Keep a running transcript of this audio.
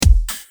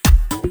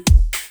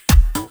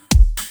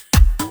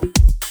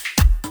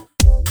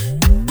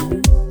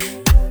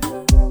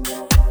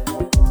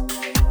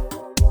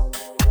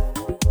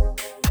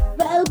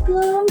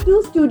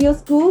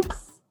Studio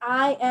Scoops.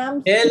 I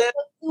am Hello.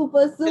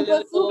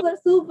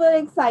 super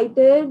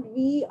excited.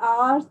 We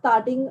are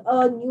starting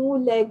a new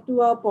leg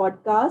to our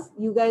podcast.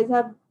 You guys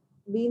have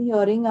been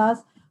hearing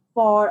us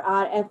for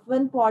our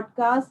F1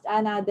 podcast,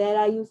 and there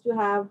I used to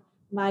have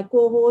my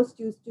co-host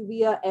used to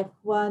be a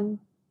F1.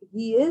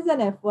 He is an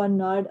F1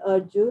 nerd,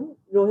 Arjun.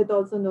 Rohit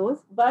also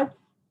knows, but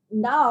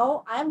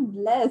now I'm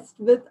blessed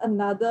with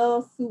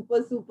another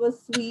super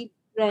sweet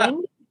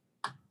friend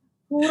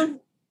who's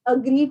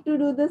agreed to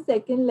do the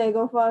second leg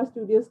of our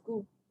Studio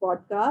Scoop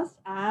podcast.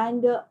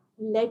 And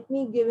let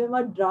me give him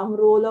a drum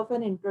roll of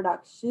an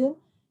introduction.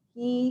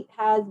 He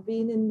has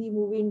been in the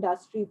movie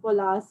industry for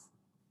last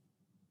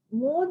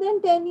more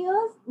than 10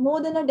 years,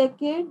 more than a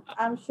decade,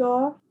 I'm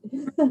sure.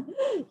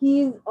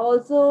 He's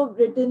also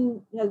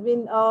has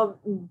been a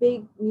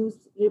big news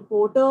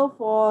reporter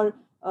for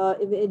a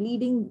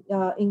leading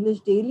English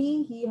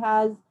daily. He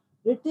has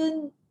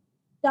written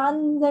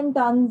tons and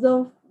tons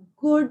of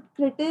good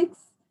critics,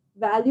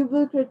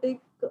 valuable critic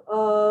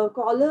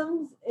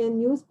columns in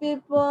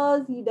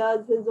newspapers. He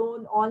does his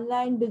own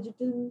online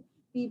digital.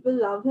 People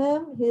love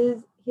him.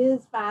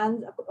 His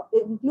fans,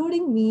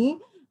 including me,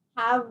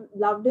 have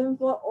loved him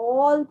for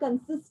all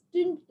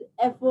consistent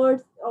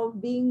efforts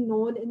of being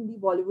known in the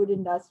Bollywood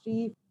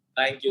industry.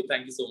 Thank you.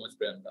 Thank you so much,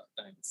 Brenda.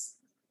 Thanks.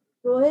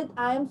 Rohit,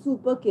 I am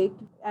super kicked.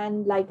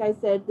 And like I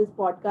said, this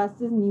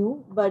podcast is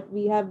new, but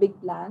we have big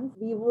plans.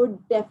 We would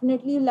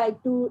definitely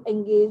like to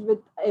engage with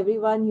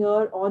everyone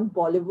here on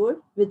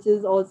Bollywood, which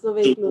is also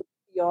very close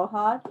to your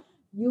heart.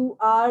 You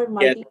are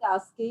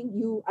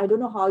multitasking. I don't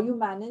know how you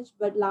manage,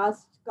 but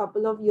last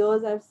couple of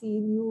years I've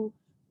seen you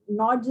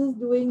not just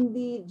doing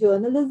the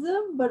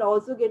journalism, but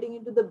also getting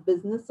into the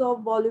business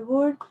of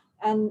Bollywood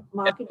and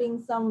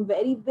marketing some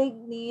very big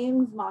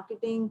names,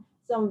 marketing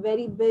some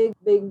very big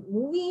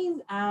movies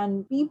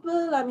and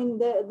people. I mean,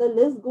 the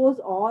list goes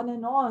on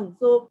and on.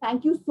 So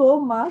thank you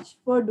so much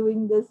for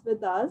doing this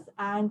with us,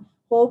 and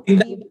hope I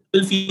think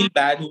people feel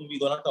bad whom we're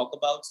gonna talk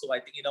about. So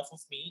I think enough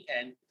of me,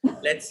 and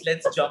let's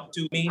jump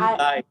to main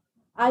guy.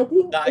 I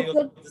think Guy of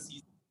the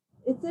season.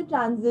 It's a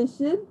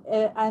transition,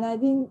 and I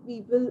think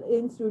people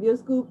in Studio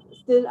Scoop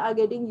still are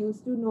getting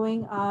used to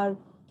knowing our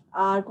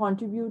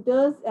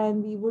contributors,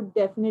 and we would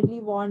definitely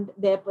want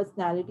their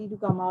personality to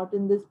come out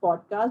in this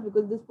podcast,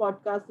 because this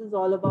podcast is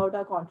all about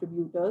our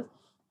contributors.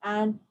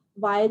 And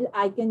while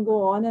I can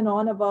go on and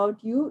on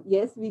about you,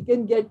 yes, we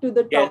can get to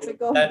the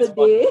topic of the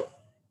day.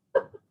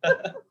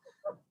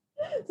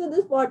 So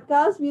this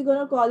podcast, we're going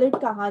to call it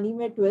Kahani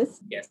Mein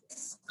Twist.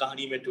 Yes,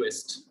 Kahani Mein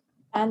Twist.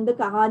 And the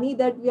kahani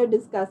that we are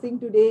discussing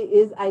today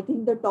is, I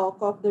think, the talk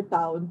of the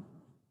town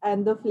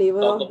and the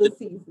flavor of the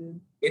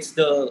season. It's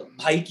the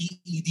Bhai Ki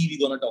Eidi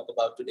we're going to talk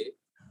about today.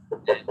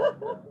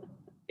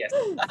 Yes.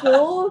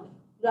 So,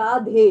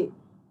 Radhe,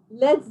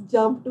 let's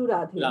jump to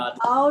Radhe.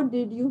 How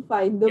did you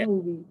find the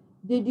movie?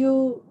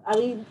 Are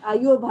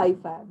you a Bhai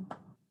fan?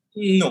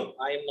 No,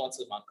 I am not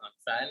Salman Khan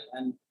fan.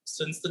 And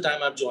since the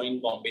time I've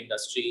joined Bombay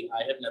industry,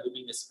 I have never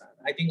been his fan.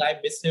 I think I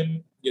miss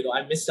him.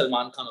 I miss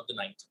Salman Khan of the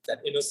 90s. That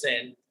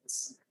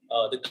innocence,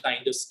 the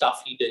kind of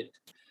stuff he did,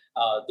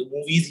 the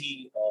movies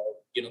he,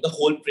 the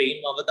whole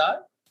Prem Avatar.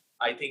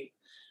 I think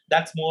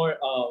that's more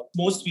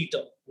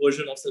sweeter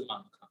version of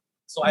Salman Khan.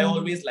 So I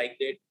always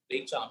liked it.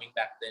 Very charming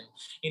back then.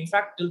 In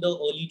fact, till the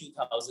early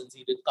 2000s,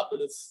 he did a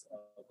couple of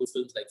good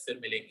films like Fir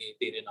Milenge,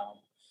 Tere Naam,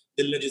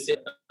 Dil Ne Jise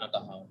Na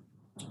Kaha.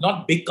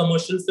 Not big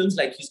commercial films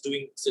like he's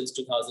doing since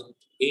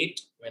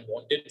 2008 when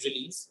Wanted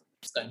released.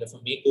 It's kind of a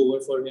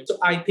makeover for him. So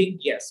I think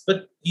yes,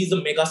 but he's a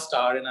mega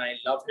star and I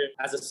love him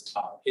as a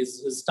star.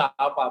 His star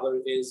power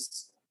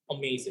is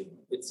amazing.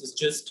 It's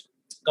just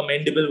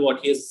commendable what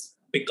he has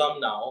become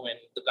now and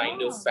the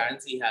kind of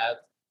fans he has.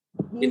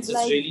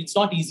 It's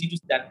not easy to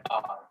see that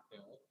power.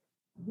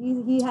 I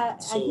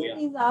think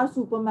he's our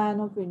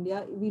Superman of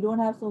India. We don't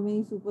have so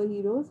many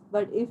superheroes,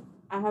 but if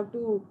I have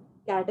to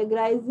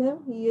categorize him,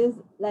 he is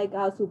like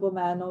our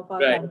Superman of our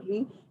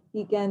country.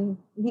 He can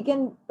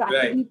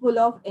practically pull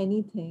off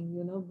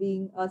anything,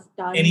 being a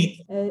stunt,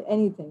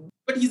 anything.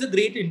 But he's a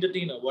great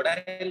entertainer. What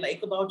I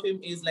like about him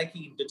is like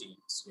he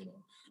entertains,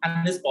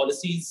 and his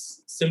policy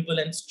is simple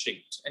and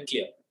straight and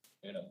clear,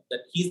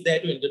 that he's there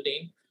to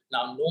entertain.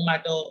 Now, no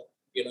matter,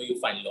 you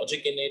find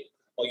logic in it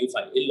or you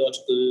find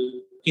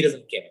illogical, he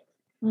doesn't care.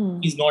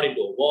 He's not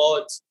into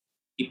awards.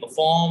 He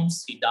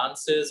performs, he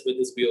dances with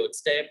his weird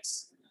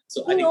steps.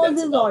 So he knows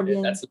his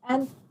audience,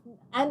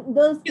 and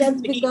those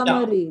steps become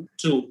a rage.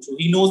 True.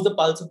 He knows the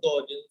pulse of the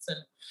audience, and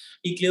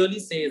he clearly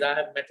says, I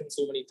have met him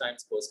so many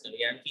times personally,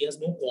 and he has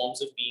no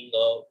qualms of being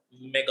a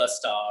mega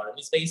star.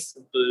 He's very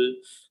simple,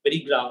 very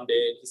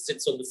grounded. He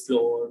sits on the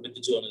floor with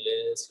the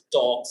journalists, he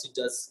talks, he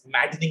does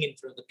maddening in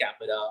front of the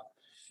camera.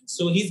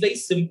 So he's very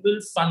simple,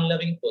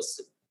 fun-loving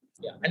person.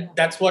 Yeah, and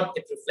that's what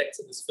it reflects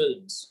in his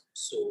films.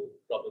 So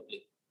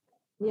probably.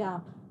 Yeah.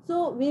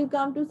 So we'll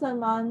come to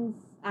Salman's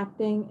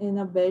acting in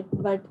a bit,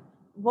 but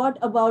what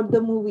about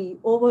the movie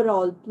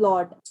overall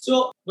plot?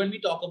 So when we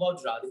talk about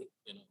Radhe,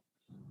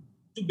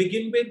 to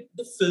begin with,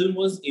 the film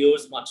was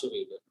years much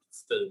awaited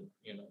film,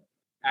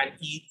 and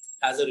he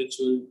has a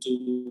ritual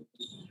to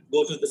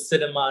go to the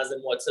cinemas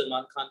and watch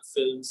Salman Khan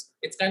films.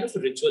 It's kind of a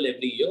ritual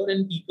every year,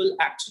 and people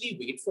actually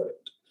wait for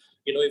it.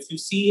 If you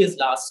see his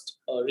last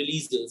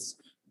releases,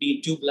 be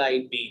it Tube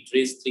Light, be it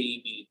Race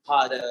 3, be it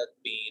Bharat,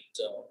 be it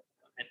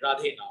and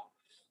Radhe now,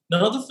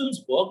 none of the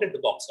films worked at the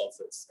box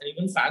office, and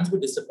even fans were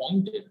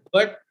disappointed.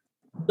 But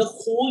the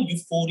whole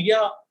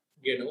euphoria,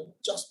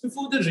 just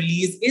before the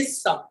release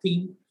is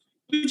something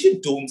which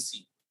you don't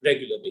see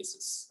regular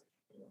basis.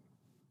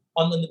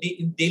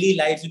 In daily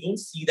lives, you don't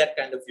see that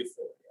kind of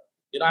euphoria.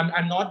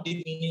 I'm not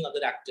demeaning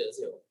other actors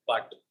here,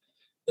 but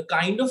the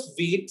kind of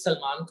weight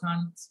Salman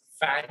Khan's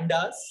fan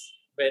does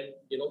when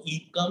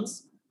Eid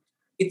comes,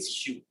 it's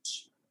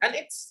huge, and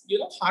it's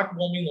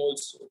heartwarming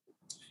also.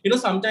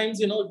 Sometimes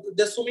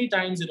there's so many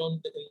times in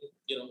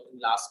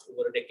last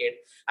over a decade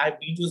I've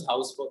been to his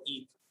house for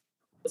Eid.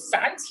 The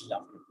fans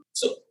love him,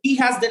 so he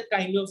has that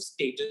kind of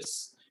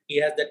status. He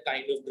has that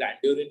kind of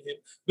grandeur in him,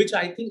 which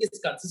I think is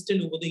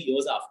consistent over the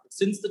years after,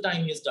 since the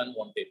time he has done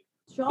Wanted.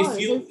 Sure.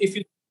 If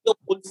you the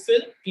whole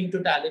film in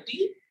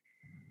totality,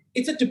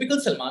 it's a typical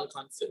Salman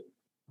Khan film.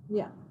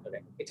 Yeah.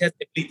 Correct. It has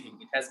everything.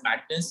 It has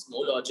madness, no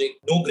logic,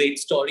 no great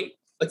story,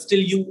 but still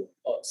you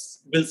will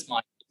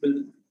smile,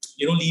 will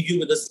leave you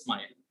with a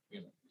smile.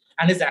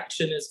 And his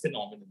action is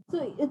phenomenal.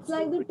 So it's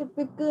like the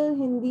typical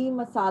Hindi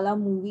masala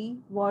movie,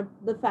 what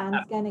the fans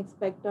can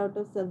expect out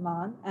of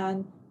Salman.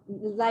 And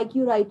like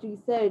you rightly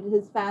said,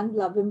 his fans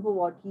love him for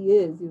what he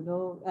is,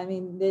 I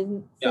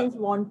mean, since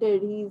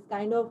Wanted, he's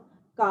kind of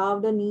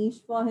carved a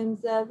niche for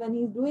himself, and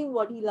he's doing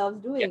what he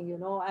loves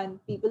doing,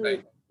 and people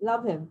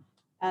love him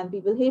and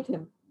people hate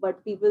him,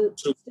 but people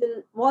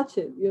still watch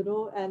him,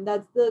 and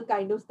that's the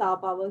kind of star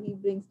power he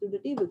brings to the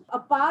table.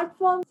 Apart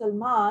from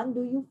Salman,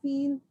 do you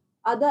feel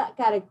other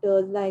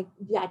characters like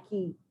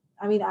Jackie?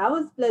 I mean, I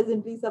was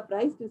pleasantly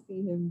surprised to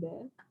see him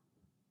there.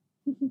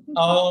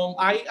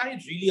 I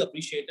really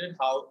appreciated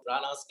how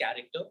Rana's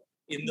character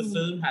in the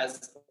film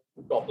has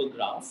a proper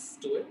graph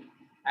to it,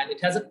 and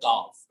it has a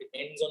curve. It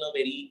ends on a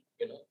very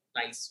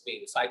nice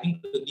way. So I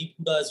think Pradeep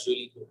Huda is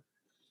really good.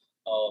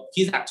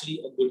 He's actually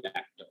a good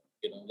actor.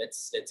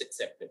 Let's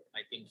accept it.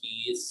 I think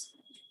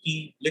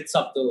he lifts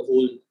up the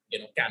whole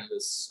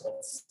canvas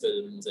of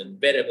films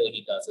and wherever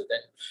he does it,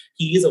 and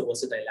he is a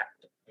versatile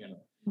actor.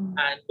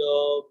 And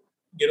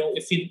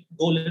if we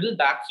go a little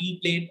back, he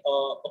played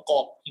a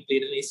cop. He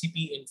played an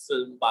ACP in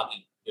film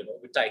Baghi,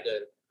 with Tiger,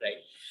 right?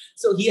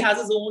 So he has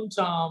his own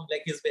charm.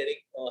 Like, he's wearing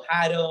a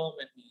harem,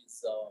 and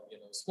he's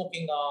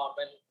smoking up,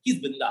 and he's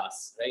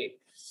bindas, right?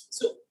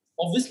 So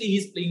obviously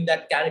he's playing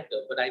that character,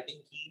 but I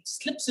think he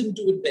slips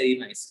into it very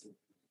nicely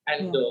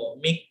and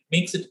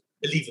makes it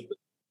believable.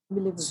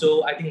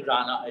 So I think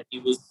Rana, he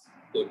was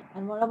good.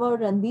 And what about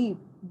Randeep?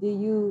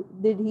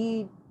 Did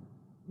he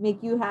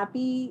make you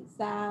happy,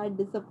 sad,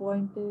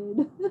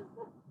 disappointed?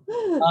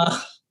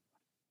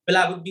 Well,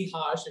 I would be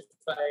harsh if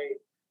I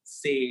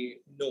say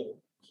no.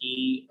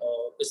 He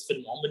is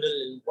phenomenal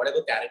in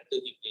whatever character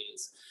he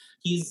plays.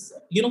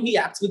 He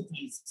acts with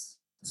ease,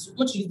 so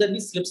much ease that he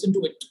slips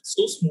into it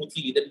so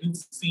smoothly that you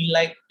feel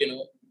like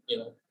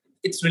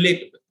it's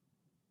relatable.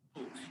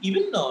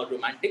 Even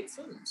romantic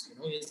films,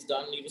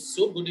 he was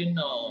so good in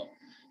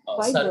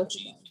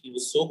Sarabji. He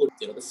was so good.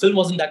 The film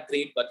wasn't that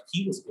great, but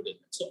he was good in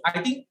it. So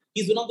I think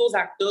he's one of those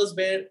actors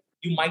where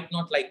you might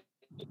not like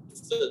the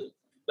film,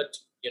 but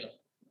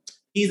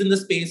he's in the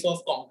space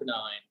of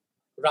Konkana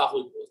and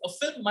Rahul Bose. A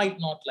film might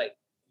not like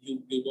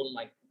you don't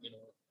like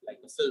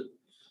like the film,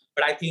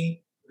 but I think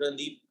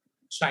Randeep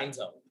shines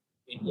out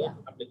in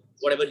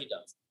whatever he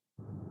does.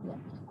 Yeah.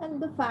 And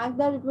the fact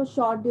that it was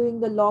shot during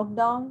the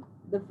lockdown,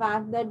 the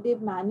fact that they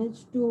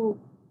managed to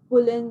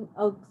pull in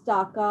a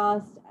star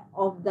cast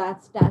of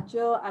that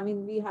stature, I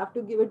mean, we have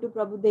to give it to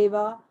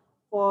Prabhudeva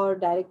for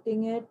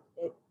directing it,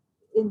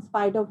 in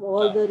spite of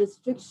all the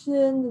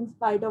restrictions, in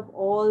spite of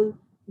all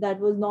that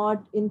was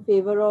not in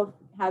favor of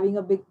having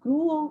a big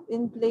crew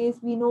in place.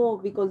 We know,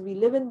 because we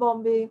live in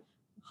Bombay,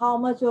 how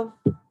much of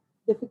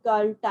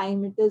difficult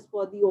time it is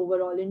for the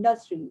overall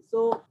industry.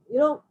 So,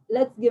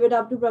 let's give it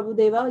up to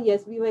Prabhudeva.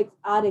 Yes,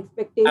 our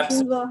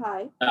expectations were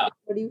high. Yeah.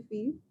 What do you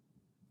feel?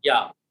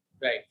 Yeah,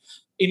 right.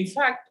 In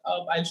fact,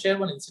 I'll share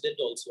one incident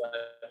also.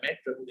 I met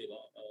Prabhudeva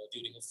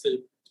during a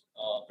film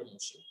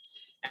promotion,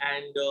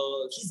 and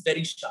he's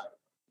very shy.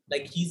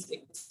 Like, he's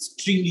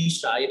extremely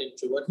shy and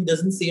introvert. He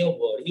doesn't say a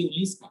word. He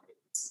only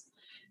smiles.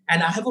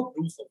 And I have a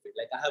proof of it.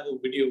 Like, I have a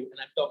video, and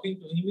I'm talking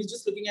to him. He's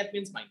just looking at me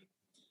and smiling.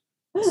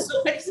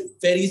 So he's a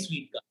very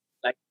sweet guy.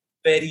 Like,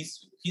 very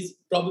sweet. He's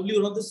probably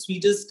one of the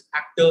sweetest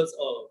actors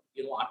or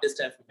artists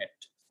I've met.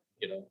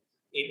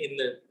 In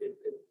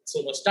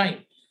so much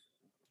time.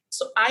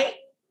 So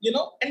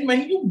and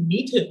when you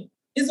meet him,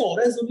 his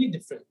aura is only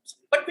different.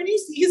 But when you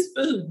see his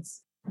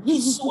films,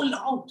 he's so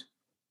loud.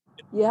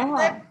 Yeah.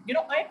 And then,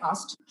 I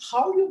asked,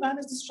 how do you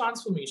manage this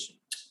transformation?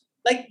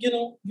 Like,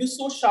 you're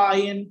so shy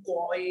and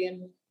coy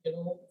and,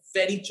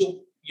 very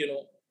choke,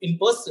 in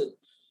person.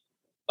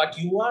 But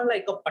you are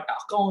like a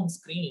pataka on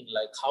screen.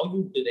 Like, how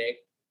you direct,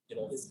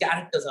 his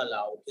characters are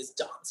loud, his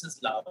dance is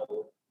loud,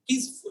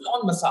 He's full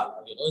on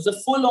masala, it's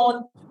a full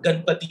on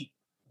Ganpati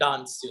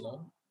dance,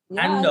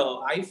 And Yeah.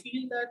 I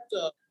feel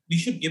that we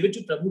should give it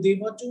to Prabhu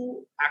Deva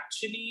to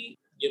actually,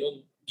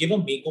 give a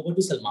makeover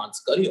to Salman's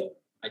career.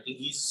 I think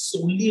he's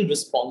solely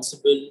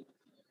responsible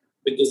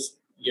because,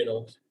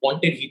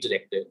 Wanted he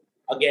directed.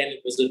 Again,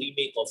 it was a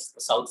remake of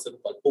a South film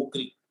called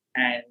Pokri.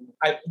 And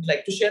I would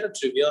like to share a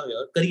trivia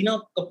here.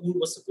 Kareena Kapoor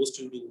was supposed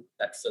to do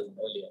that film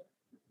earlier,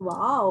 but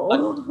Wow.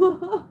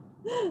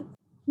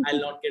 I'll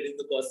not get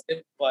into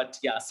gossip. But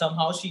yeah,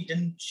 somehow she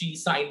didn't. She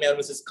signed Mayor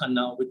Mrs.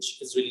 Khanna,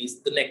 which is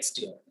released the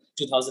next year,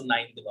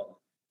 2009. Diwali.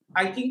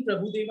 I think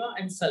Prabhu Deva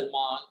and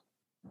Salman,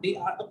 they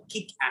are a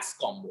kick-ass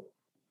combo,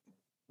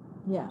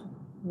 Yeah.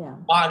 Yeah.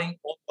 barring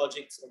all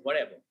logics or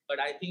whatever. But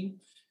I think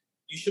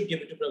you should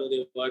give it to Prabhu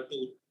Deva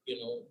to,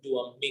 do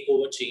a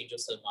makeover change of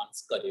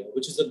Salman's career,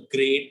 which is a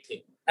great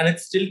thing. And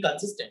it's still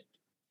consistent.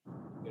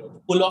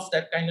 To pull off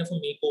that kind of a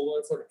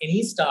makeover for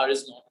any star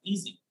is not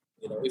easy.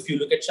 If you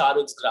look at Shah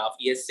Rukh's graph,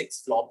 he has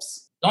 6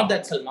 flops. Not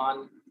that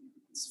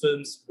Salman's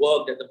films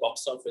worked at the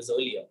box office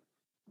earlier,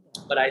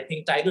 but I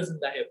think Tigers in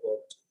the Hair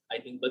worked. I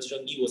think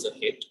Bajrangi was a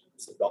hit.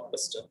 It's a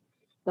blockbuster.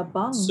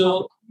 Dabang.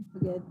 So,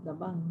 Forget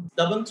Dabang.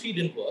 Dabang 3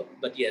 didn't work,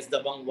 but yes,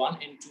 Dabang 1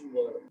 and 2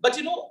 were. But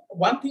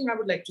one thing I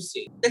would like to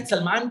say, that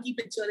Salman ki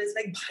picture is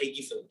like bhai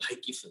ki film, bhai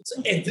ki film.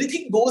 So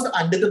everything goes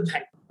under the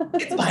bhai.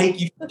 It's bhai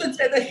ki film. So it's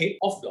either hit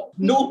or flop.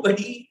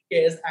 Nobody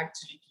cares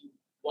actually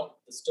what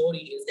the story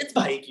is. It's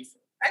bhai ki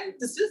film. And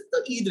this is the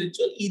Eid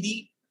ritual,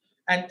 Eid.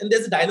 And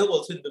there's a dialogue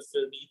also in the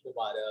film, Eid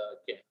Mubarak.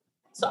 Yeah.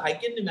 So I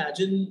can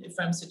imagine if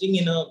I'm sitting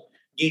in a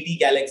Gaiety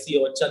Galaxy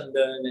or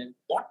Chandan, and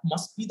what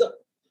must be the,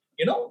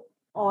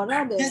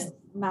 Aura there.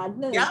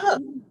 Madness. yeah,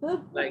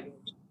 like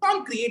you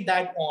can't create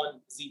that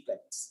on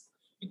Zplex.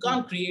 You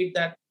can't create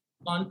that,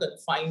 you can't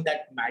confine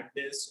that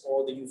madness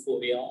or the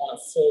euphoria on a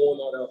phone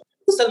or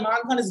a.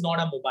 Salman Khan is not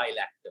a mobile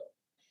actor.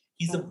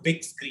 He's a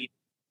big screen.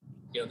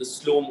 The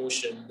slow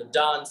motion, the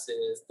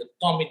dances, the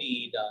comedy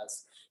he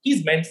does.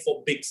 He's meant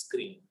for big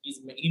screen. He's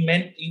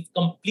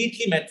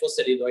completely meant for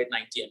celluloid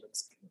 90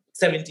 screen,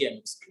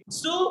 70 screen.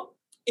 So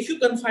if you're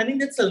confining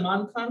that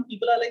Salman Khan,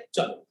 people are like,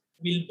 chalo,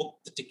 we'll book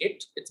the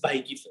ticket. It's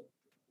bhai ki film.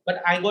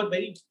 But I got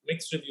very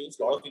mixed reviews.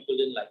 A lot of people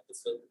didn't like the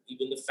film.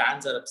 Even the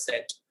fans are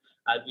upset.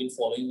 I've been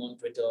following on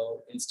Twitter,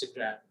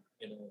 Instagram.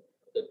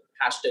 The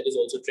hashtag is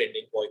also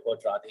trending,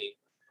 boycott Radhe.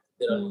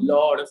 There are a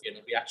lot of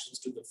reactions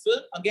to the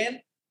film.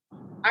 Again,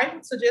 I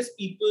would suggest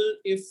people,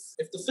 if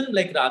the film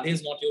like Radhe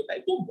is not your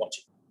type, don't watch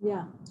it.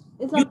 Yeah.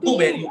 It's up to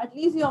you. At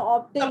least you're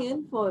opting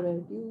in for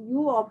it.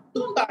 You opt.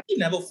 He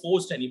never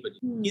forced anybody.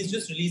 He's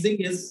just releasing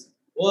his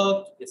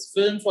work, his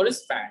film for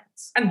his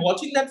fans. And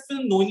watching that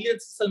film, knowing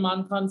it's a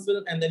Salman Khan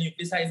film, and then you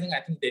criticizing,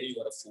 I think then you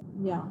are a fool.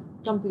 Yeah,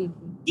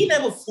 completely. He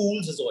never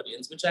fools his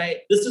audience,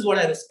 this is what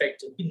I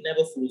respect him. He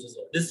never fools his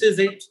audience. This is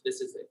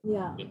it.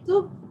 Yeah.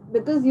 So,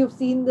 because you've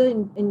seen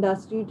the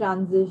industry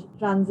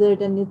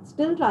transit and it's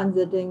still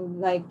transiting,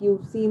 like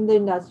you've seen the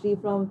industry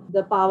from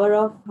the power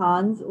of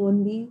Khans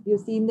only.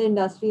 You've seen the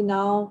industry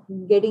now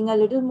getting a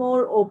little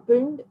more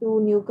opened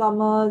to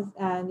newcomers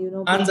and,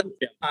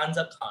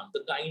 Hansa Khan,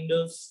 the kind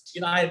of,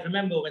 I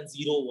remember when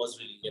Zero was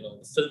released,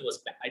 the film was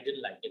bad. I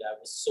didn't like it. I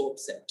was so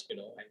upset, and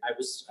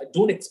I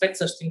don't expect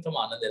such thing from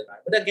Anand El Rai.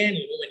 But again,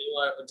 when you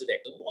are a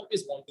director, you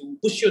always want to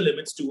push your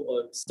limits to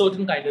a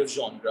certain kind of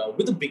genre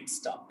with a big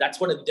star. That's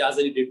what Imtiaz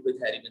Ali did with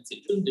Harry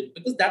Bin did,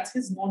 because that's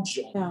his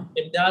non-genre.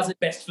 Yeah. Imtiaz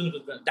best film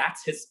with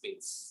that's his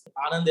space.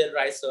 Anand El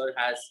Rai sir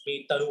has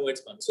made Tanu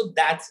It's Fun. So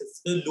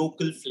that's the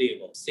local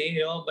flavor. Say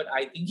here, but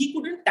I think he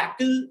couldn't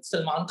tackle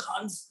Salman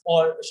Khan's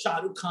or Shah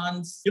Rukh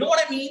Khan's. You know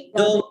what I mean?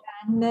 The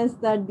madness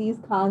that these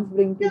Khans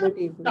bring to the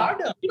table.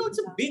 Stardom. It's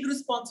a big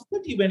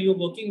responsibility when you're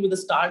working with a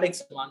star like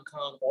Salman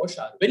Khan or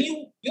Shah Rukh. When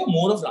you're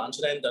more of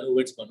Ranchana and Tanu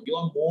It's Fun. You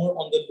are more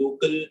on the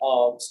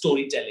local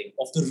storytelling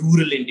of the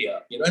rural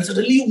India. And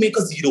suddenly you make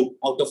a Zero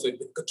out of it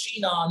with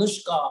Katrina,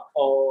 Anushka,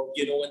 or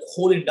and the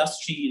whole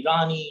industry,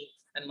 Rani,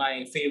 and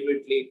my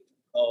favorite late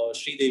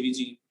Sri Devi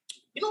ji.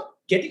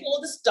 Getting all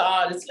the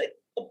stars, it's like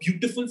a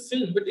beautiful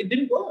film, but it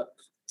didn't work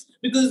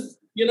because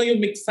you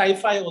make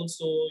sci-fi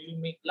also, you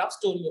make love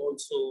story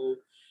also,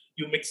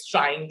 you mix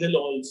triangle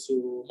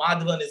also,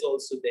 Madhavan is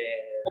also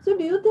there. So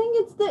do you think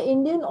it's the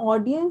Indian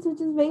audience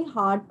which is very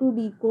hard to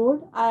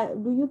decode?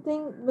 Do you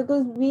think,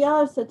 because we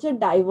are such a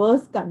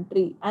diverse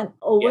country and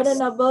over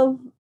and above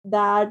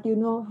that,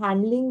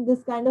 handling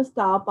this kind of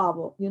star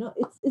power,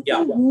 it's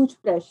a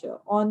huge pressure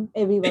on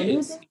everyone. Do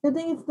you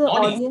think it's the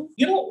audience?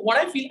 What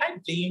I feel, I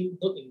blame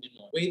the Indian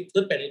audience. With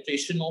the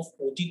penetration of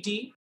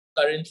OTT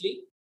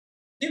currently,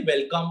 they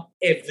welcome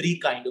every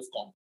kind of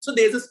content. So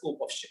there's a scope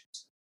of shit.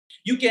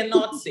 You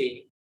cannot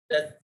say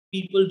that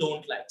people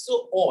don't like.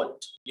 So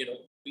alt,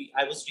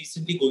 I was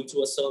recently going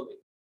through a survey.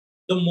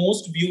 The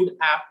most viewed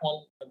app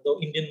on the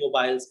Indian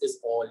mobiles is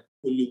alt,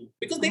 Hulu,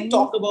 because they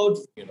talk about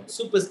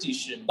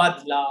superstition,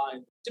 badla,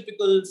 and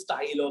typical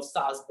style of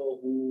Saas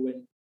Bahu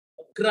and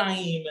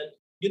crime,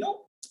 and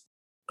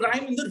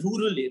crime in the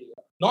rural area,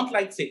 not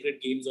like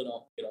Sacred Games on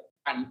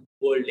a and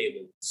world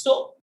level.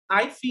 So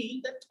I feel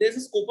that there's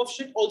a scope of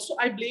shit. Also,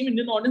 I blame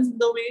Indian audience in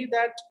the way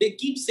that they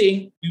keep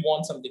saying we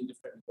want something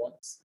different, we want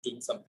doing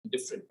something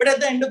different. But at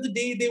the end of the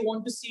day, they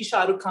want to see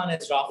Shah Rukh Khan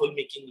as Rahul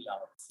making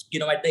love.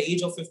 At the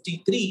age of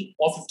 53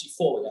 or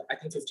 54, yeah, I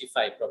think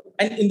 55 probably.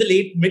 And in the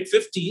late mid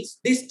 50s,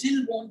 they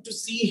still want to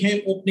see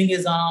him opening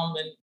his arm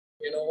and,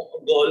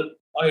 a girl,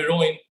 a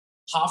heroine,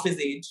 half his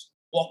age,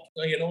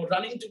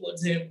 running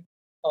towards him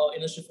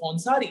in a chiffon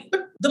sari.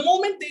 But the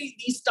moment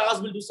these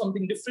stars will do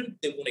something different,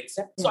 they won't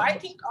accept. So I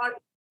think our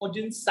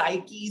audience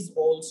psyche is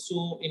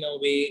also, in a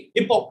way,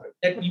 hypocrite.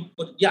 That we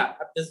put,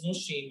 there's no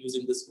shame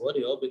using this word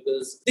here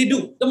because they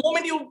do. The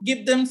moment you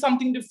give them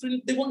something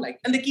different, they won't like.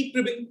 And they keep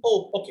cribbing,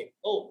 oh, okay.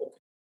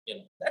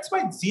 That's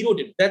why Zero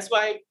did. That's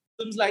why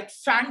films like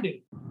Fan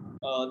did.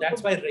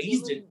 That's why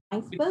Raees did.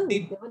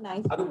 They were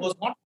nice. Shah Rukh was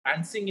not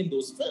dancing in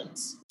those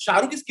films.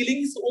 Shah Rukh is killing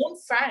his own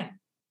fan,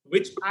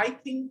 which I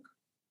think,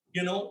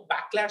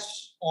 backlash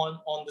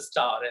on the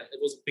star, and it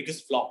was the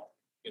biggest flop.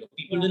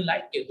 People didn't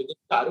like it because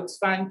Shah Rukh's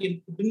fan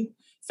couldn't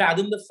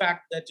fathom the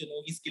fact that,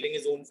 he's killing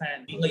his own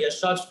fan. Being a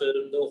Yash Raj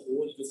film, the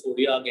whole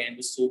euphoria again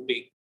was so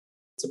big.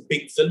 It's a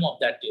big film of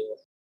that year.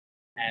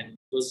 And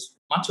it was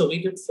much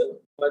awaited film.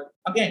 But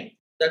again,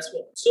 that's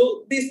what.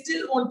 So they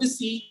still want to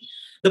see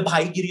the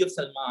Bhaigiri of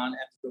Salman and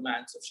the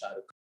romance of Shah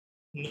Rukh,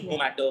 no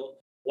matter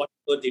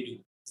whatever they do.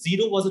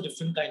 Zero was a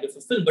different kind of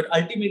a film, but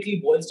ultimately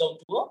boils down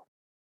to a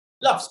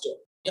love story.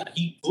 Yeah,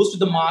 he goes to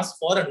the mass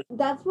for a...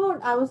 That's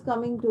what I was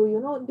coming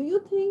to. Do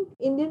you think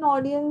Indian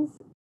audience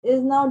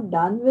is now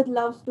done with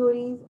love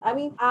stories? I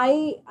mean,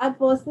 I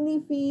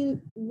personally feel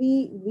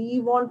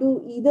we want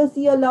to either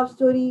see a love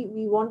story,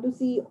 we want to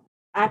see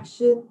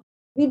action.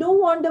 We don't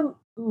want a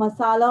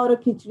masala or a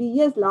khichdi.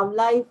 Yes, love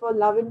life or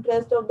love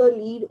interest of the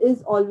lead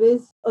is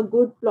always a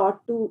good plot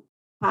to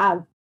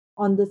have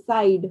on the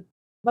side.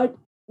 But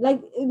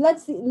like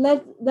let's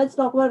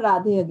talk about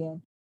Radhe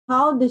again.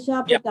 How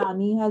Disha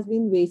Patani has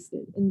been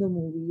wasted in the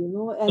movie,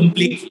 and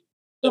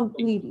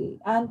completely.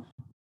 And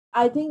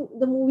I think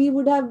the movie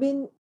would have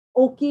been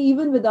okay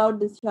even without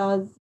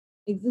Disha's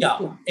existence.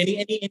 Yeah,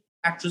 any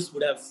actress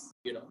would have,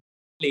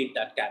 played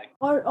that character.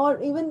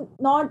 Or even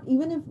not,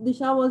 even if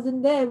Disha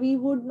wasn't there, we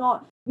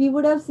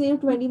would have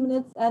saved 20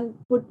 minutes and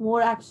put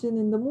more action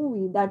in the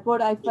movie. That's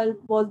what I felt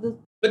was the...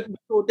 But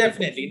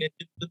definitely,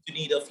 you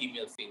need a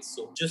female face.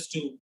 So just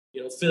to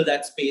fill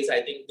that space,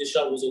 I think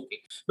Disha was okay.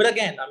 But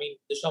again, I mean,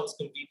 Disha was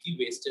completely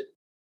wasted.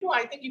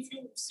 I think if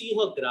you see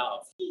her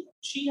graph,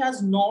 she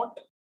has not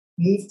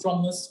moved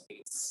from her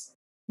space.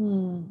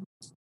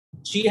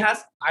 She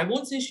has, I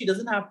won't say she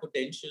doesn't have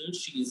potential.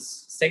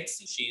 She's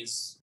sexy.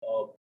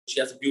 She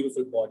has a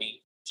beautiful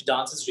body. She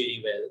dances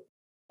really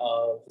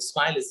well. Her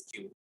smile is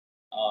cute.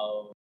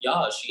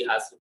 She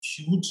has a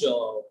huge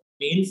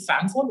male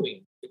fan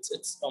following.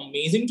 It's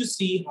amazing to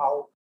see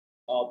how,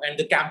 and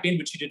the campaign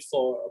which she did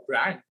for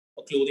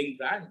a clothing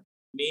brand,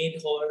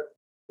 made her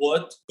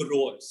worth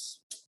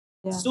crores.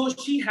 Yeah. So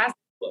she has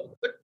work.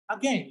 But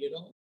again,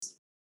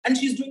 and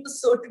she's doing a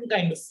certain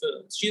kind of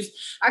films.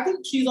 I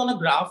think she's on a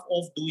graph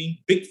of doing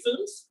big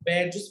films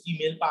where just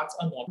female parts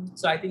are not.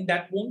 So I think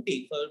that won't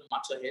take her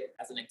much ahead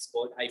as an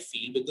expert, I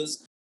feel,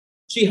 because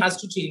she has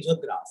to change her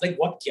graph, like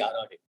what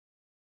Kiara did.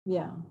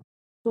 Yeah.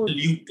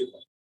 Allude to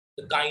her.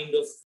 The kind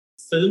of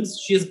films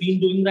she has been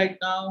doing right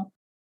now,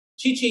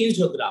 she changed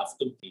her graph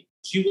completely.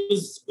 She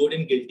was good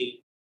in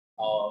Guilty.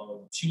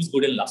 She was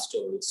good in Love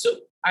Stories. So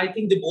I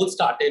think they both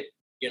started,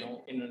 in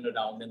and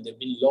around, and there have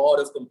been a lot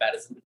of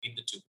comparison between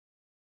the two.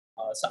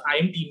 So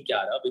I'm Team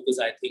Kiara because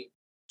I think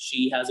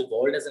she has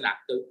evolved as an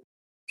actor,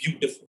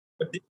 beautiful.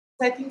 But this,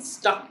 I think,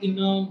 stuck in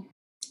a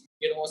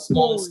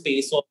small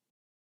space of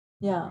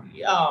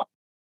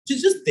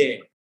she's just there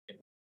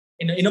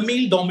in a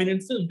male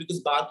dominant film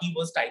because Baki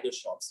was Tiger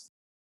Shots,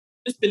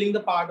 just filling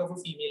the part of a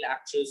female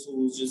actress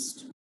who's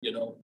just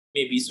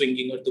maybe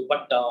swinging her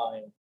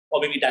dupatta or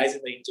maybe dies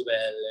in the interval,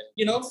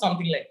 and,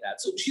 something like that.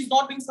 So she's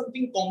not doing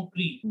something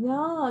concrete.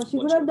 Yeah, she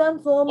could have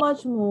done so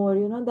much more.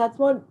 That's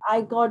what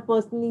I got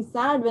personally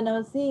sad when I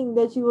was seeing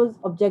that she was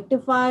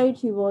objectified.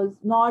 She was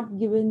not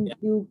given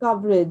due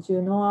coverage,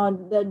 or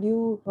the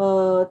due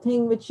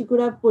thing which she could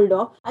have pulled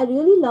off. I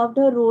really loved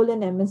her role in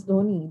MS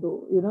Dhoni,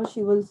 though.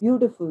 She was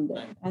beautiful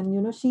there.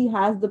 And, she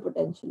has the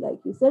potential, like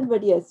you said.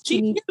 But yes,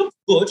 she can look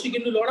good. She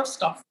can do a lot of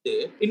stuff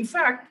there. In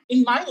fact,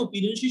 in my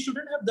opinion, she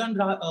shouldn't have done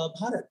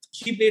Bharat.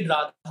 She played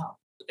Radha,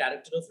 the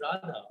character of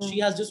Radha. She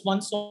has just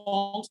one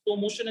song, slow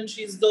motion, and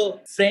she's the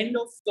friend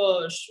of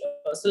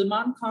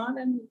Salman Khan,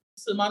 and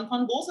Salman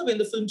Khan goes away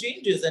and the film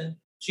changes and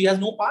she has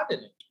no part in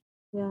it.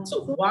 Yeah.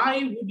 So why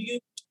would you...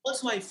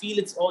 Also, I feel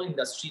it's all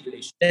industry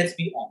relations. Let's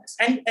be honest.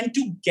 And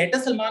to get a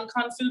Salman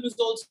Khan film is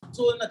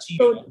also an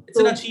achievement. It's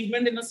an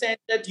achievement in a sense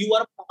that you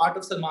are a part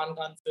of Salman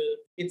Khan film.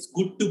 It's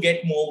good to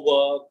get more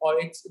work, or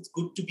it's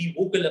good to be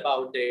vocal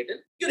about it. And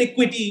your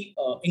equity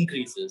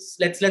increases.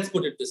 Let's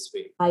put it this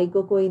way. Bhai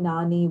ko koi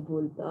na nahi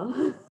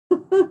bolta.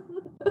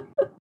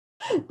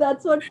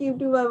 That's what came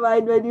to my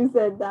mind when you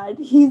said that.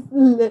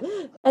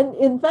 And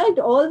in fact,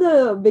 all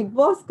the Big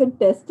Boss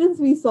contestants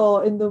we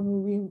saw in the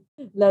movie,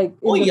 like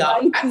in the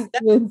fight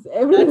sequence,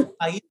 everyone.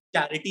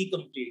 charity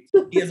complete.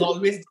 He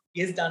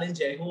has done in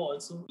Jai Ho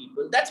also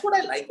people. That's what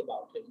I like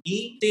about him.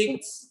 He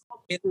takes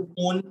his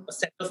own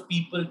set of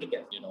people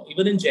together.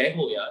 Even in Jai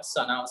Ho, yeah,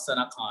 Sana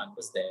Khan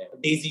was there,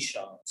 Daisy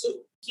Shah. So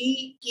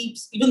he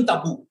keeps even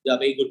Tabu. They are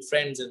very good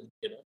friends, and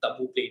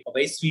Tabu played a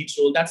very sweet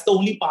role. That's the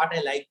only part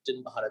I liked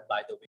in Bharat,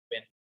 by the way,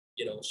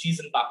 when she's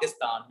in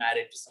Pakistan,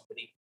 married to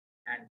somebody,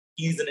 and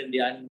he's in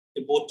India, and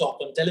they both talk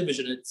on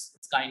television. It's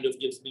kind of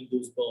gives me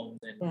goosebumps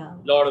and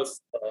a lot of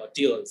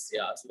tears.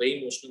 Yeah, it's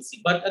very emotional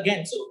scene. But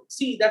again, so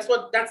see, that's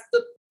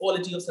the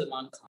quality of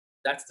Salman Khan.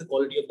 That's the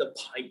quality of the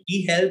bhai.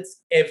 He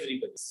helps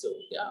everybody. So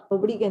yeah,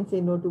 nobody can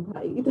say no to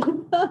bhai.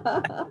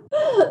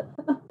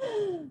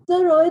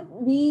 So Rohit,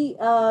 we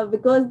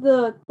because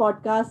the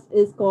podcast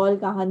is called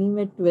Kahani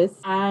Mein Twist,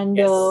 and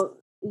yes.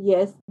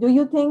 yes, do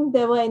you think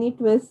there were any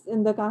twists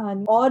in the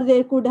kahani, or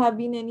there could have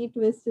been any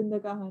twist in the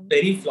kahani?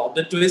 Very flop.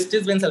 The twist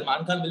is when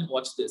Salman Khan will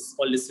watch this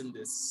or listen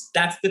this.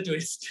 That's the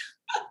twist.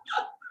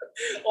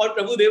 Or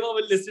Prabhu Deva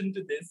will listen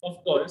to this,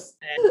 of course.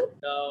 And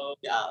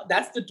yeah,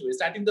 that's the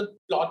twist. I think the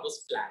plot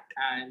was flat,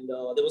 and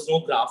there was no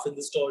graph in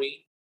the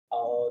story.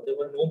 There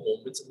were no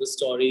moments in the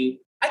story.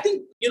 I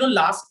think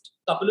last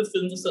couple of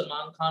films of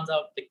Salman Khan's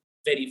are like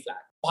very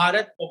flat.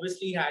 Bharat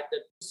obviously had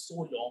that so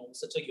long,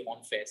 such a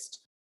yawn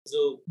fest.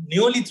 So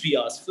nearly 3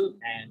 hours film,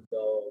 and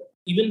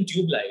even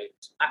Tube Light.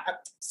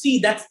 See,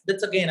 that's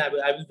again. I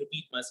will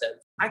repeat myself.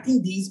 I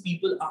think these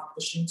people are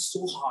pushing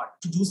so hard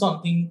to do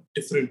something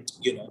different.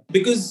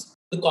 Because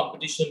the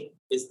competition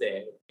is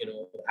there.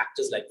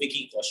 Actors like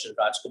Vicky Kaushal,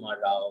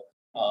 Rajkumar Rao,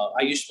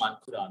 Ayushmann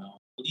Khurrana.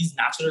 These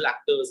natural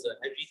actors.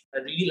 I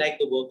really like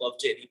the work of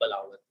Jaideep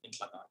Balawat in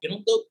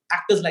Pathan. The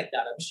actors like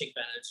that, Abhishek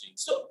Banerjee.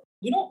 So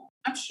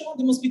I'm sure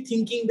they must be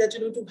thinking that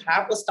to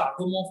have a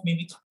stardom of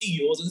maybe 30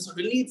 years and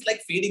suddenly it's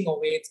like fading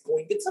away. It's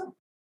going.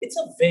 It's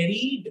a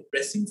very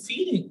depressing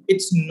feeling.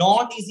 It's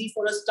not easy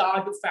for a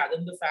star to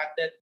fathom the fact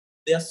that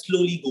they are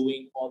slowly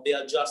going, or they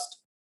are just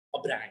a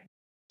brand.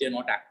 They're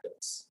not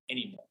actors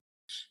anymore.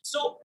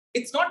 So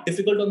it's not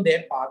difficult on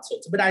their parts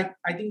also. But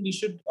I think we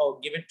should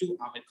give it to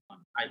Amir Khan.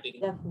 I think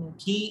Definitely.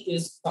 he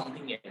is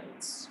something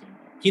else.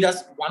 He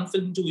does one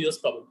film in 2 years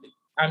probably.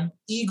 I'm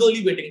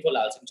eagerly waiting for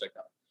Lal Singh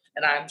Chaddha.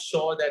 And I'm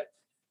sure that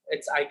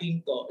it's, I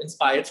think,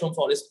 inspired from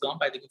Forrest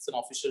Gump. I think it's an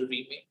official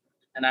remake.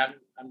 And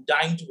I'm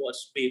dying to watch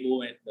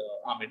Bebo and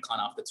Amir Khan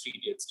after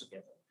 3 dates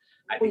together.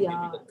 I think they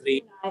make a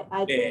great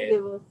I think they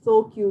were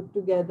so cute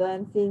together,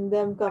 and seeing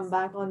them come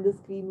back on the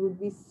screen would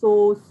be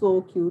so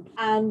cute.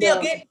 And they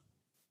again,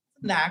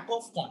 knack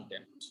of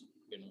content,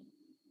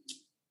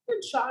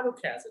 and Shah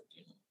Rukh has it,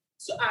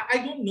 So I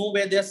don't know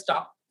where they're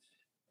stuck.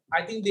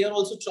 I think they are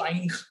also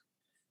trying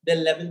their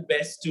level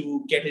best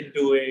to get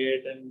into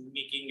it and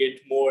making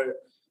it more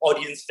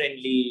audience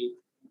friendly.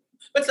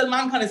 But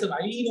Salman Khan is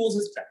Salman. He knows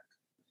his track.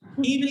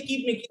 He will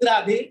keep making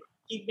Radhe,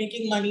 keep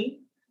making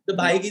money. The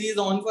Bhaigiri is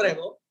on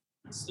forever.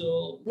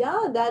 So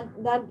yeah,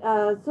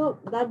 so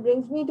that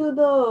brings me to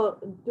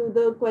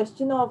the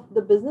question of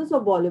the business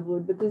of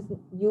Bollywood, because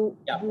you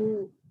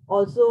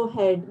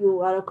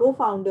you are a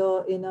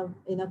co-founder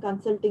in a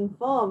consulting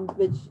firm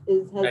which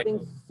is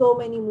helping so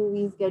many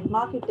movies get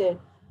marketed.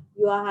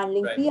 You are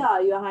handling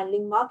PR, you are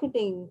handling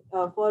marketing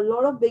for a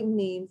lot of big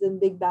names and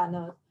big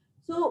banners.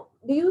 So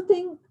do you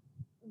think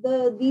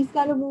these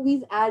kind of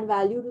movies add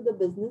value to the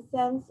business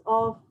sense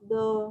of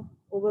the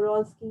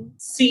overall scheme?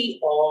 See,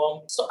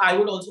 so I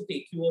would also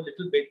take you a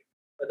little bit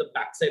at the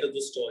backside of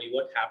the story.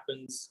 What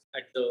happens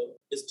at the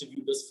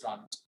distributor's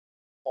front,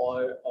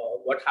 or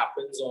what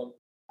happens on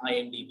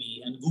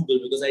IMDb and Google,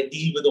 because I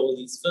deal with all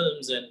these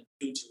films and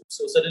YouTube.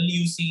 So suddenly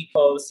you see,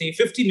 say,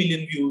 50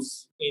 million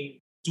views in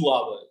 2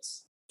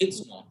 hours.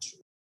 It's not true.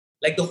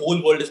 Like the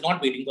whole world is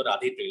not waiting for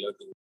Radhe trailer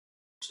to,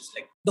 just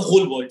like the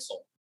whole world saw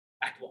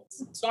at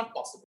once. It's not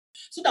possible.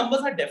 So numbers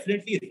are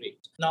definitely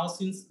rigged. Now,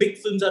 since big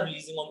films are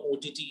releasing on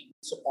OTT,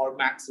 so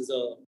Ormax is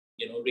a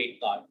rate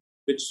card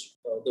which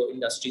the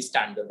industry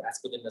standard, as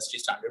per the industry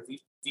standard,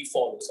 we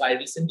follow. So I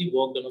recently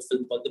worked on a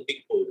film called The Big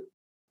Bull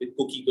with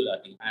Cookie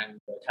Gulati, and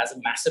it has a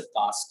massive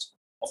cast.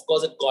 Of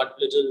course, it got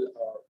little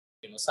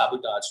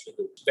sabotaged with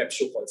a web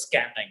show called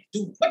Scam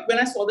 92. But when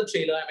I saw the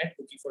trailer, I met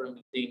Cookie for a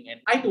meeting, and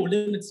I told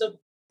him it's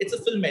a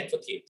film meant for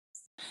kids.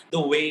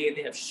 The way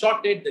they have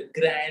shot it,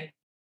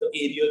 the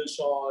aerial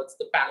shots,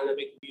 the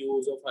panoramic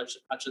views of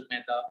Harshad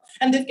Mehta,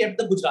 and they've kept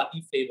the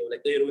Gujarati flavor,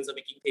 like the heroines are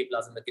making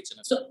theplas in the kitchen.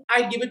 So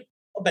I give it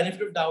a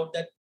benefit of doubt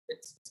that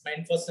it's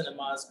meant for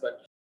cinemas,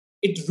 but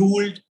it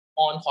ruled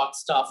on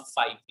Hotstar for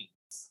 5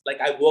 weeks.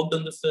 Like I worked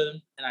on the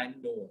film and I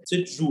know it. So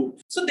it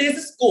ruled. So there's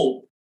a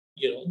scope.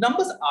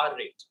 Numbers are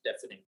right,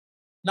 definitely.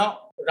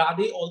 Now,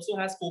 Radhe also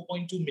has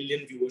 4.2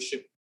 million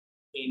viewership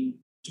in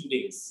 2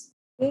 days.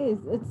 Yes,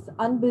 it's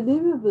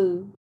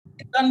unbelievable.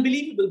 It's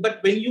unbelievable.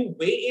 But when you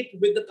weigh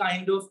it with the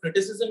kind of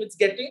criticism it's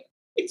getting,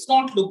 it's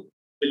not look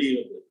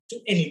believable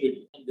to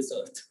anybody on this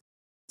earth.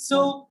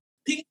 So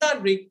things are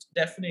rigged,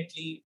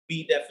 definitely.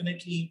 We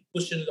definitely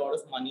push in a lot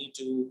of money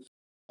to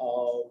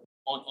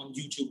on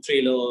YouTube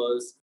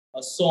trailers,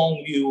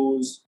 song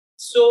views.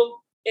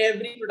 So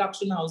every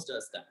production house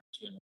does that.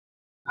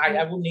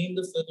 I would name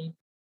the film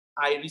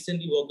I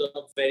recently worked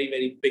on a very,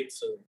 very big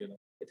film.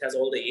 It has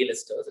all the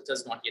A-listers. It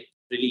has not yet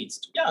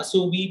released. Yeah,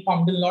 so we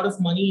pumped in a lot of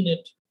money in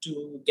it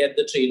to get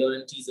the trailer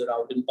and teaser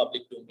out in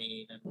public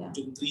domain and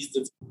to increase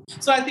the.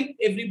 So I think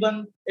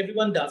everyone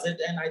does it,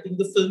 and I think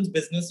the film's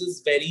business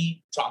is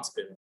very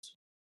transparent.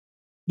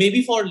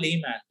 Maybe for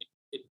layman,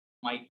 it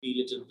might be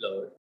a little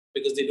blurred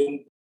because they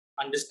don't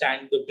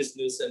understand the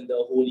business and the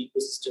whole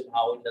ecosystem,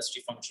 how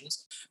industry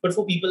functions. But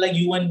for people like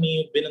you and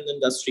me who've been in the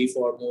industry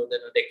for more than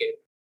a decade,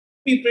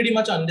 we pretty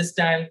much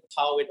understand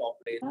how it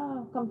operates.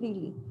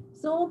 Completely.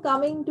 So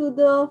coming to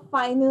the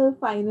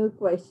final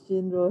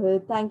question,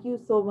 Rohit, thank you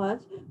so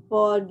much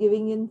for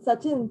giving in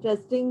such an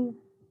interesting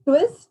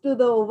twist to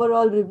the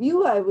overall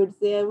review. I would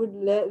say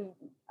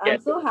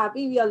I'm so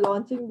happy we are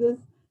launching this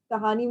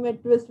Kahani Mein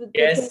Twist with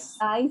such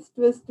a nice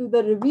twist to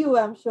the review.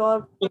 I'm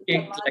sure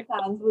Salman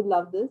fans would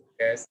love this.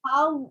 Yes.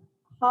 How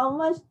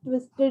much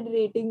twisted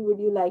rating would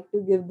you like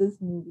to give this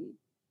movie?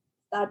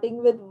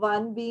 Starting with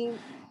 1 being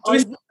or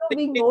 0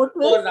 being no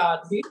twist.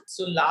 Radhe.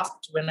 So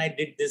last when I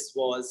did this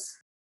was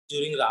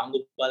during Ram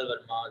Gopal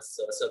Verma's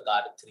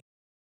Sarkar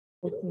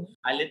 3.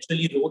 I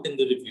literally wrote in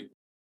the review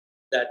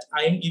that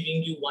I am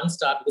giving you 1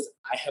 star because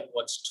I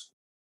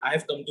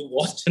have come to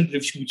watch and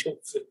review your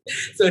film.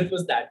 So it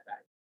was that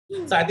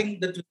bad. So I think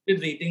the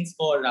twisted ratings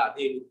for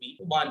Radhe would be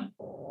 1.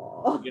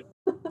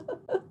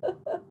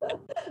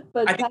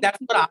 But I think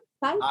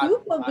thank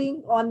you for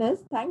being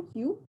honest. Thank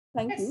you.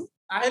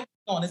 I have an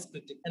honest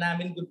critic and I'm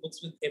in good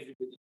books with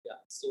everybody. Yeah.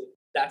 So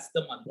that's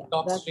the one.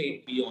 Talk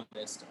straight, be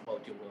honest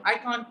about your work. I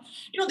can't,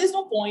 there's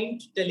no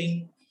point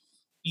telling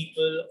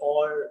people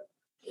or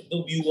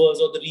the viewers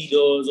or the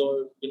readers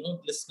or,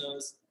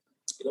 listeners,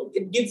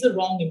 it gives a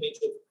wrong image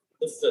of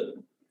the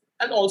film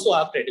and also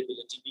our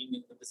credibility being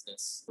in the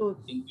business. I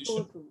think you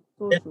should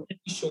definitely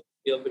show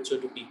a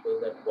picture to people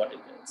that what it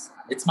is.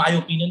 It's my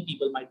opinion.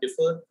 People might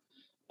differ.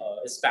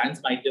 His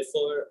fans might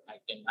differ. I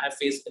have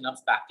faced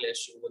enough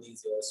backlash over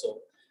these years, so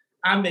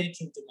I'm very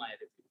true to my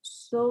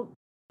reviews. So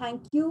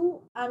thank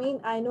you. I mean,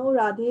 I know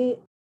Radhe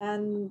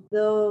and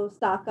the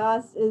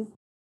Starcast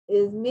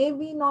is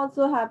maybe not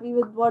so happy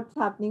with what's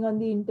happening on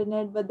the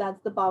internet, but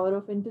that's the power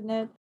of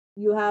internet.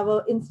 You have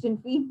a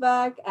instant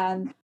feedback,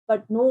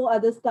 but no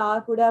other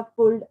star could have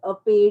pulled a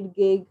paid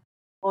gig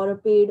or a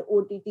paid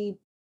OTT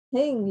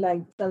thing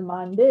like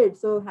Salman did.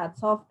 So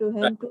hats off to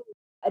him to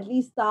at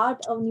least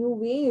start a new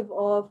wave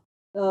of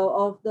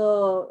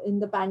the in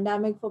the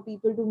pandemic for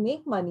people to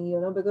make money,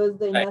 because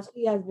the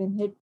industry has been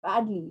hit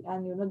badly,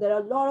 and there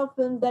are a lot of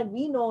films that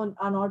we know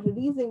are not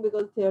releasing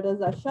because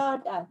theaters are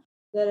shut and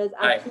there is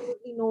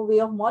absolutely no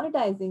way of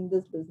monetizing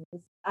this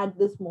business at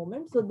this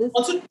moment. So this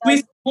also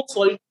twist.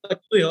 Sorry to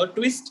cut you here.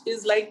 Twist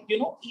is like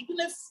even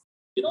if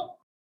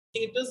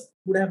theaters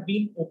would have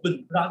been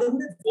open, Radhe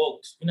would have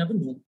worked. You never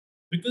know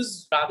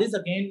because Radhe is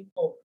again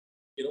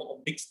a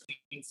big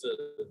screen film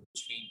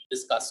which we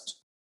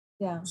discussed.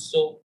 Yeah.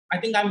 So I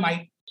think I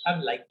might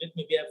have liked it.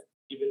 Maybe I've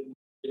given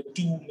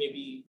 2,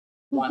 maybe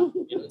 1,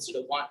 instead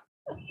of 1.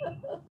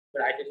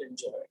 But I didn't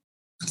enjoy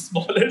it.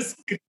 Smaller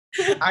screen.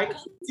 I can't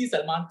see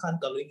Salman Khan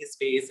covering his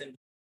face and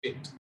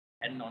shit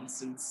and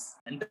nonsense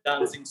and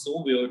dancing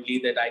so weirdly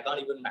that I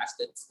can't even match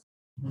that.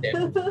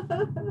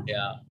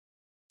 Yeah.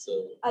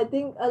 So I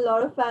think a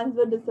lot of fans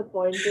were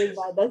disappointed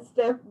by that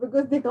step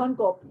because they can't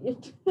copy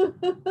it.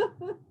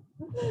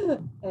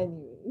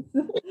 Anyways,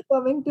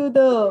 coming to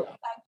the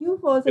thank you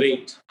for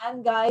great.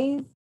 And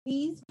guys,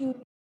 please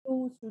tune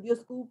to Studio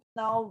Scoop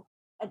now.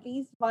 At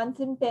least once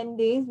in 10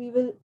 days, we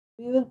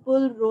will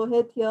pull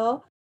Rohit here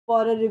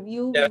for a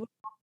review. Yeah. We would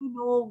like to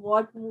know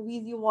what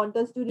movies you want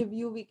us to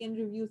review. We can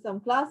review some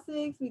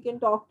classics. We can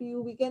talk to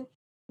you.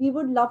 We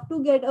would love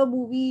to get a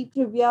movie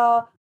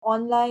trivia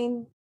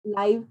online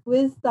live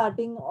quiz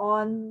starting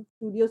on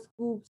Studio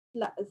Scoop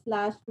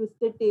 /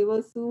 Twisted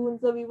Table soon.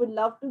 So we would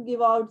love to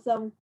give out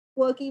some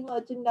quirky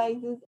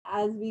merchandises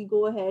as we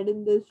go ahead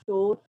in this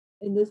show,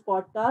 in this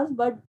podcast.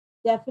 But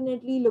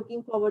definitely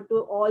looking forward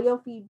to all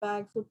your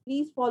feedback. So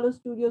please follow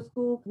Studio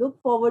Scoop.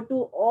 Look forward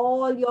to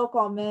all your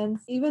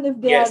comments, even if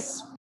they are.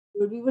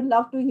 We would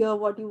love to hear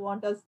what you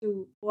want us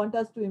to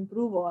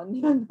improve on.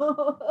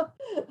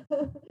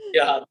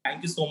 Yeah,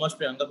 thank you so much,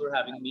 Priyanka, for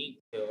having me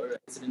here.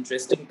 It's an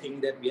interesting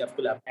thing that we have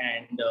collaborated.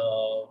 And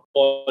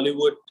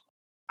Bollywood,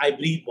 I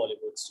breathe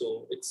Bollywood,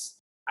 so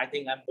I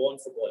think I'm born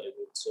for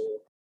Bollywood. So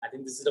I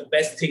think this is the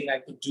best thing I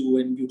could do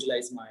and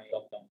utilize my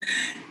lockdown.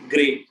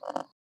 Great.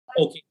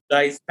 Okay,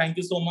 guys, thank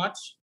you so much.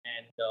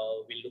 And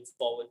we look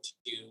forward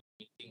to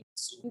meeting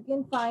soon. You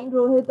can find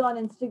Rohit on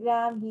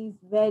Instagram. He's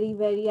very,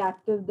 very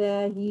active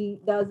there. He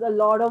does a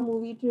lot of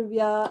movie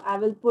trivia. I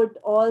will put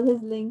all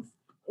his links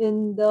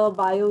in the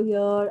bio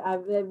here.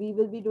 We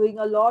will be doing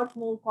a lot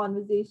more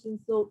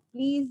conversations. So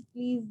please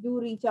do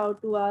reach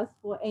out to us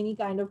for any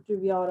kind of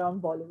trivia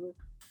around Bollywood.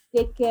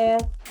 Take care.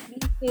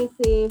 Please stay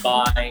safe.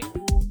 Bye.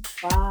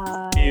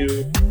 Bye. See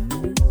you.